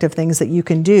most effective things that you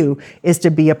can do is to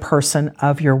be a person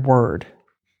of your word.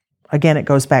 Again, it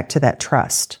goes back to that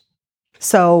trust.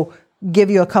 So, give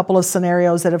you a couple of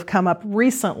scenarios that have come up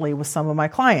recently with some of my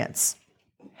clients.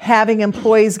 Having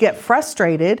employees get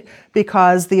frustrated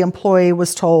because the employee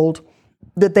was told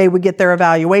that they would get their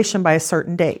evaluation by a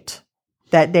certain date.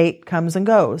 That date comes and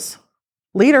goes.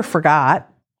 Leader forgot.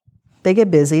 They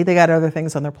get busy. They got other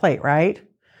things on their plate, right?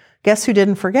 Guess who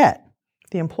didn't forget?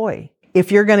 The employee.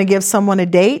 If you're going to give someone a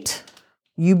date,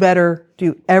 you better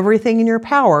do everything in your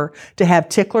power to have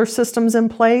tickler systems in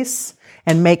place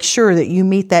and make sure that you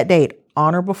meet that date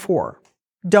on or before.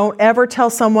 Don't ever tell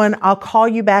someone, I'll call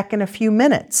you back in a few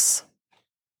minutes.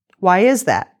 Why is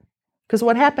that? Because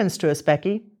what happens to us,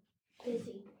 Becky?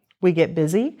 Busy. We get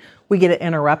busy. We get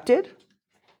interrupted.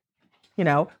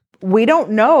 We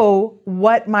don't know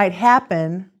what might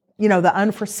happen, the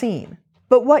unforeseen.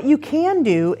 But what you can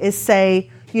do is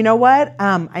say, you know what?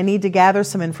 I need to gather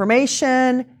some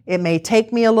information. It may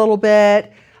take me a little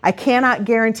bit. I cannot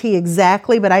guarantee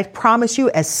exactly, but I promise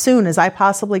you, as soon as I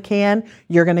possibly can,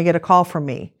 you're going to get a call from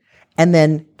me. And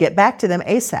then get back to them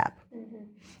ASAP. Mm-hmm.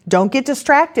 Don't get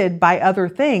distracted by other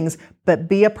things, but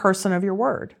be a person of your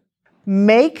word.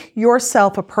 Make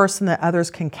yourself a person that others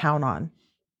can count on.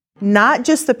 Not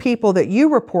just the people that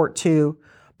you report to,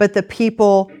 but the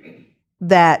people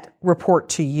that report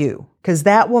to you, because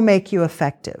that will make you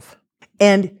effective.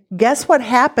 And guess what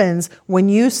happens when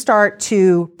you start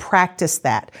to practice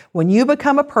that? When you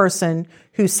become a person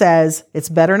who says, it's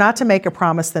better not to make a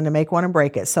promise than to make one and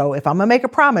break it. So if I'm going to make a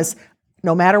promise,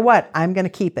 no matter what, I'm going to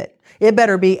keep it. It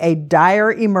better be a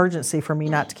dire emergency for me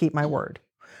not to keep my word.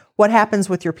 What happens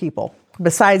with your people,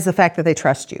 besides the fact that they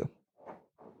trust you?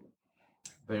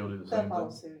 They will do the same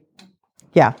thing.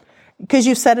 Yeah, because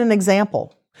you set an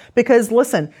example. Because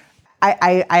listen,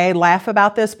 I laugh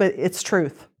about this, but it's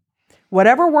truth.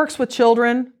 Whatever works with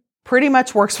children pretty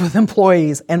much works with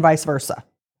employees and vice versa.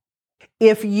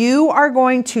 If you are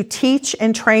going to teach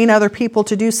and train other people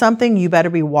to do something, you better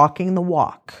be walking the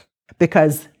walk,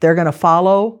 because they're going to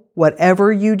follow whatever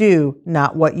you do,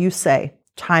 not what you say,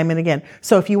 time and again.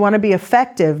 So if you want to be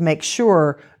effective, make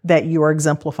sure that you are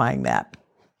exemplifying that.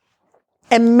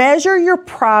 And measure your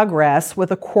progress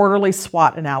with a quarterly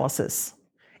SWOT analysis.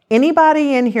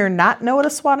 Anybody in here not know what a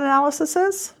SWOT analysis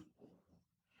is?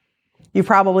 You've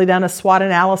probably done a SWOT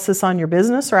analysis on your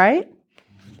business, right?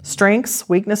 Strengths,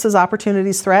 weaknesses,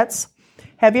 opportunities, threats.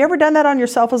 Have you ever done that on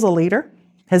yourself as a leader?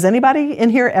 Has anybody in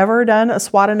here ever done a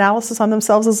SWOT analysis on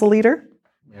themselves as a leader?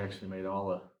 We actually made all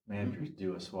the managers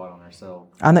do a SWOT on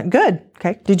ourselves. Good.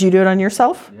 Okay. Did you do it on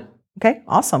yourself? Yeah. Okay.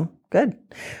 Awesome. Good.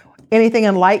 Anything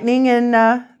enlightening in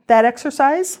that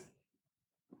exercise?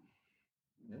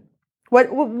 Yeah.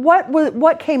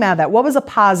 What came out of that? What was a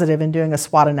positive in doing a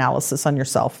SWOT analysis on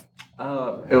yourself?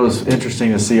 It was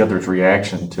interesting to see others'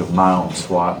 reaction to my own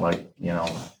SWOT.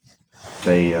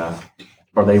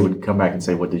 They would come back and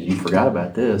say, "Well, did you forgot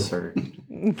about this?" Or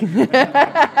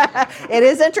it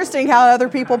is interesting how other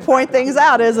people point things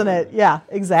out, isn't it? Yeah,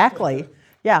 exactly.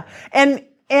 Yeah, and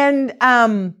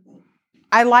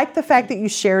I like the fact that you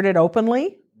shared it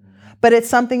openly, but it's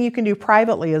something you can do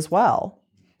privately as well.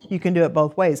 You can do it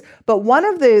both ways. But one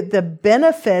of the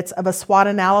benefits of a SWOT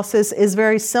analysis is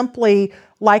very simply,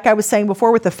 like I was saying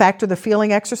before with the fact or the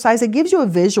feeling exercise, it gives you a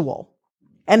visual.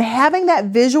 And having that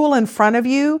visual in front of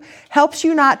you helps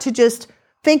you not to just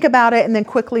think about it and then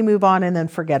quickly move on and then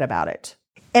forget about it.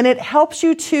 And it helps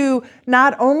you to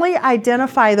not only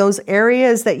identify those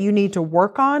areas that you need to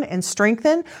work on and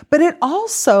strengthen, but it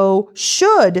also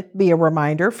should be a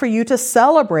reminder for you to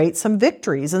celebrate some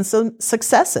victories and some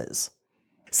successes.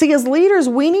 See, as leaders,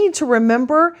 we need to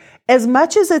remember, as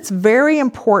much as it's very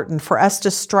important for us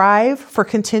to strive for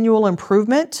continual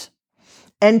improvement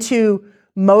and to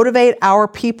motivate our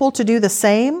people to do the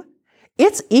same,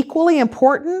 it's equally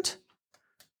important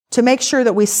to make sure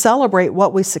that we celebrate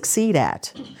what we succeed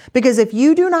at. Because if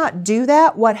you do not do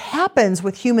that, what happens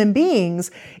with human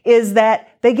beings is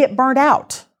that they get burnt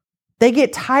out. They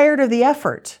get tired of the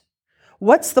effort.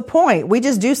 What's the point? We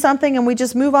just do something and we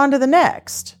just move on to the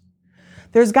next.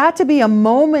 There's got to be a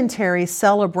momentary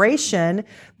celebration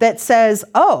that says,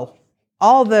 oh,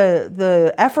 all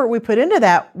the effort we put into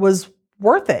that was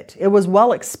worth it. It was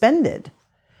well expended.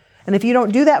 And if you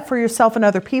don't do that for yourself and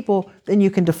other people, then you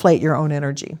can deflate your own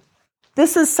energy.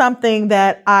 This is something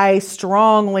that I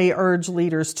strongly urge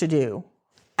leaders to do.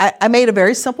 I made a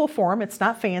very simple form. It's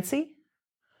not fancy.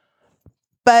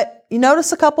 But you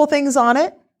notice a couple things on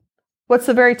it. What's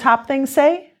the very top thing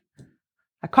say?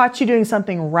 I caught you doing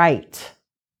something right.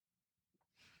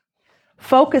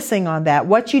 Focusing on that.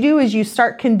 What you do is you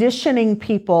start conditioning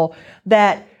people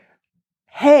that,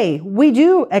 hey, we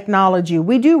do acknowledge you,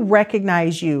 we do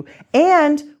recognize you,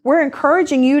 and we're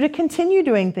encouraging you to continue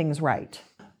doing things right.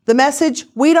 The message,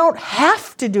 we don't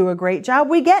have to do a great job,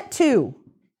 we get to.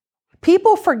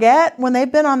 People forget when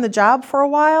they've been on the job for a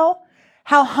while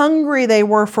how hungry they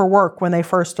were for work when they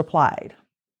first applied.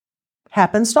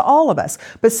 Happens to all of us.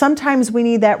 But sometimes we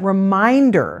need that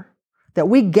reminder that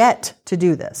we get to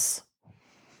do this.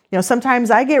 You know,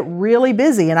 sometimes I get really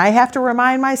busy and I have to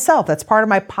remind myself, that's part of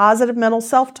my positive mental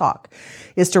self-talk,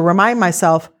 is to remind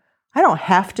myself, I don't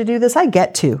have to do this, I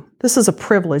get to. This is a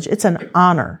privilege. It's an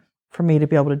honor for me to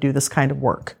be able to do this kind of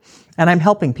work. And I'm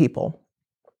helping people.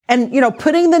 And,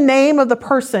 putting the name of the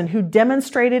person who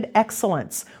demonstrated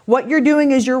excellence, what you're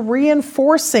doing is you're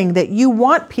reinforcing that you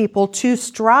want people to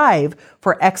strive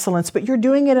for excellence, but you're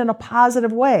doing it in a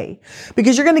positive way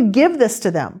because you're going to give this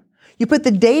to them. You put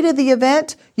the date of the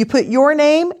event, you put your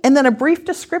name, and then a brief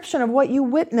description of what you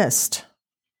witnessed.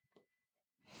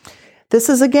 This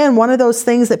is, again, one of those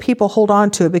things that people hold on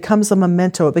to. It becomes a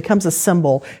memento. It becomes a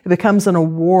symbol. It becomes an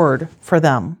award for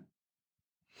them.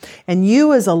 And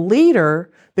you as a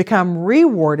leader become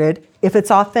rewarded if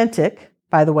it's authentic,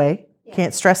 by the way.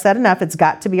 Can't stress that enough. It's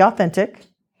got to be authentic.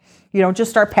 You don't just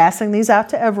start passing these out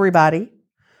to everybody.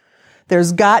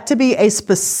 There's got to be a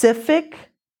specific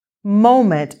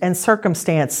moment and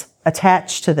circumstance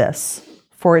attached to this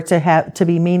for it to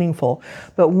be meaningful.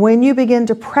 But when you begin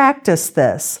to practice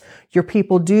this, your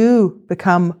people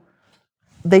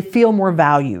they feel more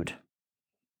valued.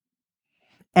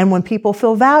 And when people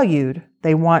feel valued,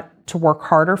 they want to work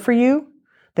harder for you.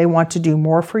 They want to do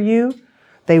more for you.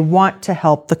 They want to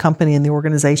help the company and the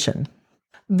organization.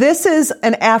 This is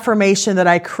an affirmation that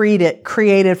I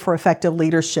created for effective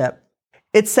leadership.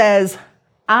 It says,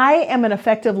 I am an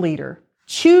effective leader,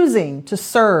 choosing to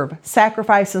serve,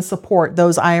 sacrifice, and support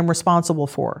those I am responsible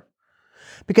for.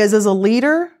 Because as a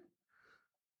leader,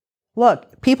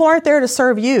 look, people aren't there to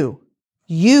serve you.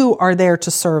 You are there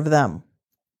to serve them.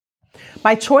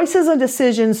 My choices and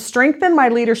decisions strengthen my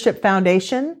leadership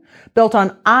foundation, built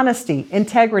on honesty,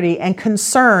 integrity, and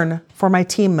concern for my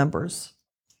team members.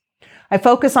 I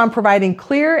focus on providing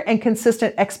clear and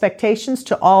consistent expectations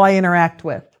to all I interact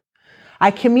with. I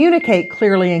communicate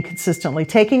clearly and consistently,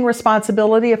 taking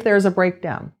responsibility if there is a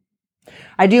breakdown.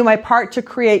 I do my part to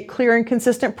create clear and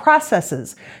consistent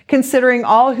processes, considering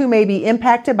all who may be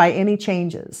impacted by any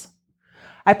changes.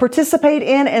 I participate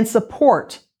in and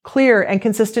support clear and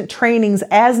consistent trainings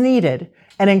as needed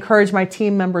and encourage my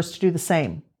team members to do the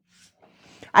same.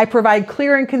 I provide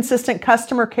clear and consistent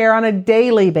customer care on a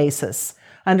daily basis,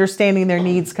 understanding their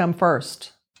needs come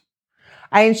first.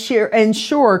 I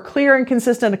ensure clear and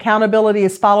consistent accountability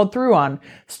is followed through on,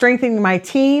 strengthening my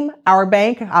team, our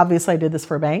bank, obviously I did this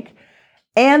for a bank,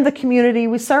 and the community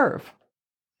we serve.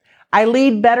 I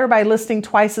lead better by listening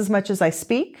twice as much as I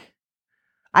speak.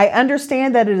 I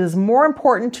understand that it is more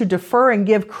important to defer and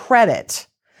give credit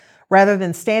rather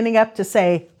than standing up to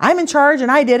say, I'm in charge and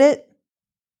I did it.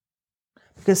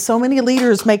 Because so many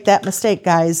leaders make that mistake,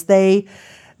 guys.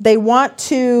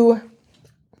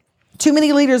 Too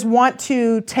many leaders want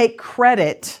to take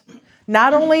credit,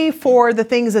 not only for the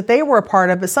things that they were a part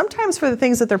of, but sometimes for the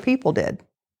things that their people did.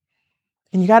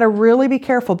 And you got to really be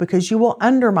careful because you will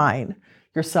undermine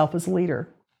yourself as a leader.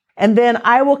 And then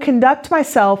I will conduct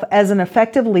myself as an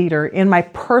effective leader in my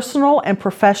personal and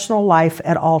professional life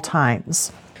at all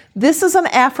times. This is an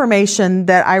affirmation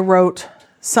that I wrote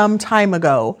some time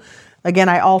ago. Again,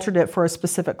 I altered it for a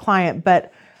specific client,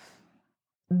 but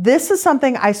this is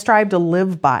something I strive to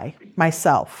live by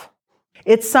myself.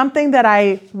 It's something that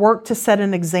I work to set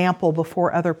an example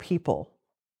before other people.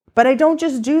 But I don't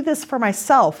just do this for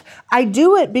myself. I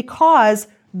do it because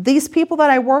these people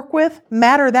that I work with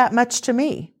matter that much to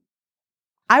me.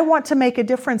 I want to make a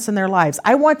difference in their lives.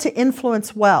 I want to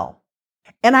influence well.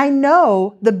 And I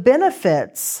know the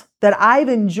benefits that I've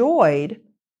enjoyed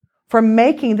from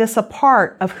making this a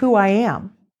part of who I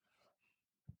am.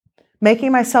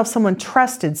 Making myself someone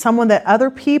trusted, someone that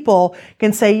other people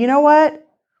can say, you know what?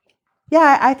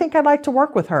 Yeah, I think I'd like to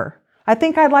work with her. I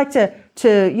think I'd like to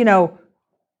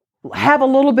have a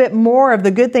little bit more of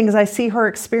the good things I see her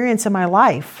experience in my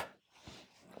life.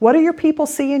 What do your people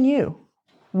see in you?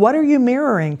 What are you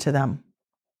mirroring to them?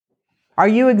 Are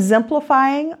you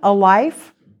exemplifying a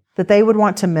life that they would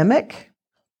want to mimic?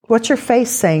 What's your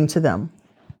face saying to them?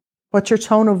 What's your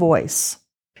tone of voice?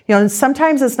 And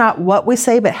sometimes it's not what we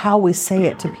say, but how we say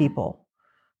it to people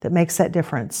that makes that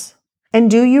difference.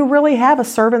 And do you really have a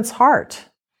servant's heart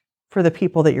for the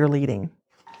people that you're leading?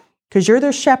 Because you're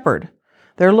their shepherd.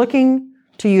 They're looking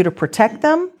to you to protect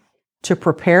them, to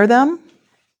prepare them,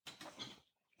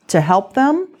 to help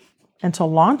them, and to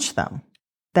launch them.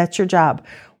 That's your job.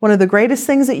 One of the greatest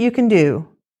things that you can do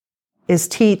is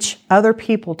teach other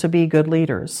people to be good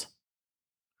leaders.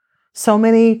 So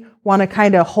many want to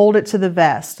kind of hold it to the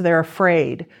vest. They're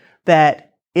afraid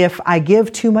that if I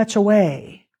give too much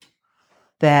away,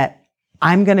 that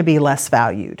I'm going to be less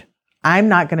valued. I'm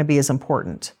not going to be as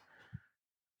important.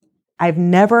 I've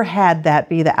never had that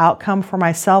be the outcome for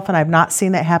myself, and I've not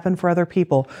seen that happen for other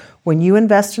people. When you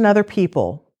invest in other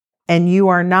people and you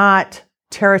are not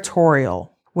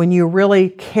territorial, when you really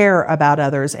care about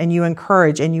others and you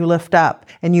encourage and you lift up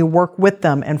and you work with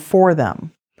them and for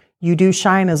them, you do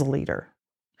shine as a leader.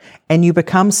 And you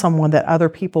become someone that other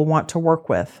people want to work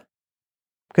with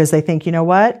because they think, you know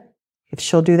what? If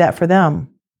she'll do that for them,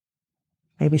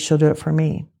 maybe she'll do it for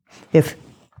me. If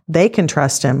they can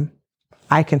trust him,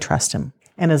 I can trust him.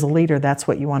 And as a leader, that's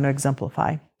what you want to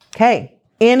exemplify. Okay.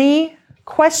 Any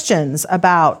questions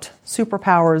about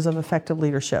superpowers of effective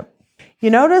leadership?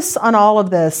 You notice on all of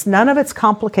this, none of it's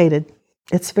complicated.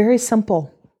 It's very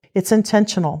simple. It's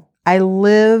intentional. I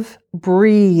live,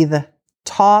 breathe,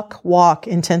 talk, walk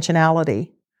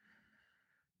intentionality.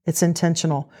 It's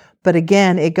intentional. But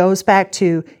again, it goes back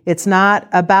to, it's not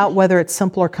about whether it's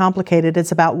simple or complicated.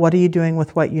 It's about what are you doing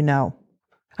with what you know.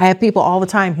 I have people all the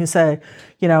time who say,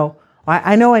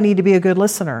 I know I need to be a good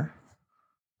listener.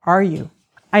 Are you?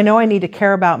 I know I need to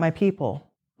care about my people.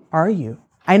 Are you?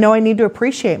 I know I need to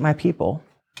appreciate my people.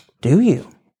 Do you?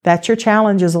 That's your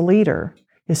challenge as a leader,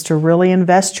 is to really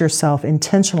invest yourself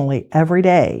intentionally every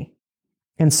day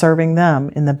in serving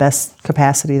them in the best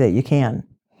capacity that you can.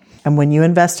 And when you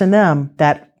invest in them,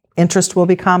 that interest will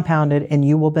be compounded and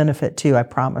you will benefit too, I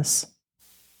promise.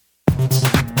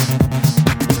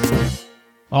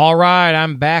 All right,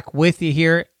 I'm back with you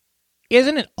here.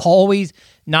 Isn't it always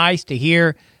nice to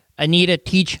hear Anita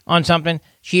teach on something?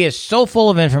 She is so full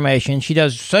of information. She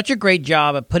does such a great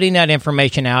job of putting that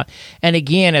information out. And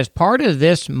again, as part of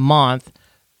this month,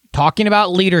 talking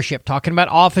about leadership, talking about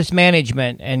office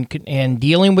management and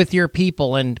dealing with your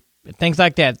people and things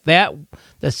like that,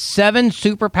 the 7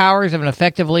 superpowers of an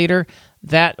effective leader,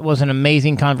 that was an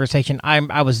amazing conversation.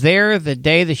 I was there the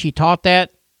day that she taught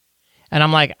that. And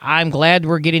I'm like, I'm glad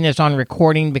we're getting this on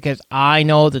recording because I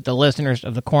know that the listeners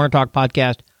of the Corner Talk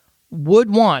podcast would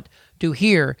want to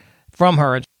hear from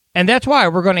her. And that's why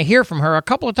we're going to hear from her a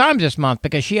couple of times this month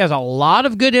because she has a lot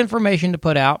of good information to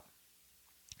put out.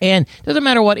 And it doesn't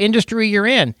matter what industry you're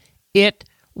in, it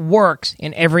works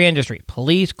in every industry.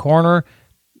 Police, coroner,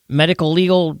 medical,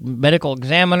 legal, medical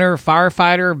examiner,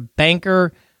 firefighter,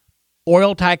 banker,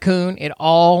 oil tycoon, it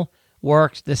all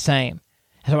works the same.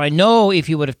 So I know if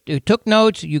you took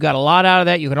notes, you got a lot out of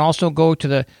that. You can also go to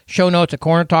the show notes at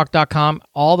cornertalk.com.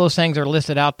 All those things are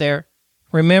listed out there.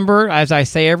 Remember, as I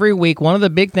say every week, one of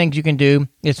the big things you can do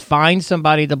is find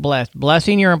somebody to bless.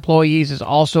 Blessing your employees is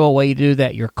also a way to do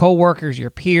that. Your coworkers,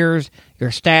 your peers, your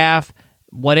staff,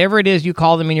 whatever it is you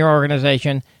call them in your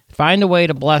organization, find a way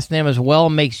to bless them as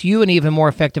well. Makes you an even more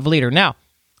effective leader. Now,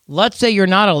 let's say you're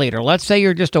not a leader. Let's say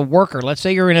you're just a worker. Let's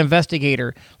say you're an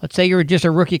investigator. Let's say you're just a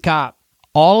rookie cop.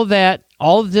 All of that,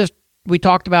 all of this we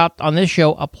talked about on this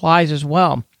show applies as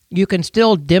well. you can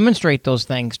still demonstrate those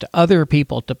things to other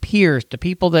people, to peers, to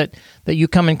people that you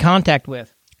come in contact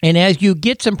with. And as you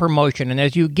get some promotion and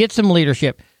as you get some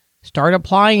leadership, start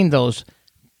applying those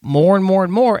more and more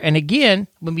and more. And again,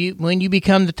 when you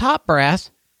become the top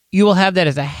brass, you will have that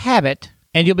as a habit,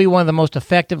 and you'll be one of the most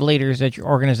effective leaders that your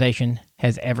organization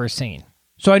has ever seen.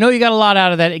 So I know you got a lot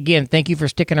out of that. Again, thank you for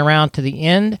sticking around to the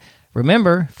end.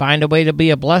 Remember, find a way to be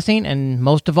a blessing. And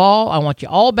most of all, I want you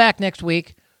all back next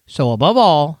week. So above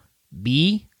all,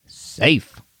 be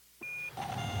safe.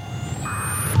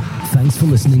 Thanks for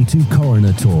listening to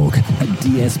Coroner Talk, a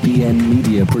DSPN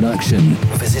media production.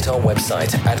 Visit our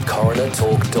website at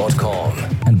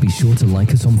coronertalk.com. And be sure to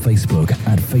like us on Facebook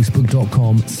at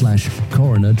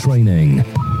facebook.com/coronertraining.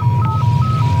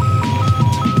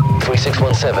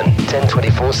 3617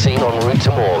 1024 scene en route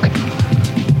to morgue.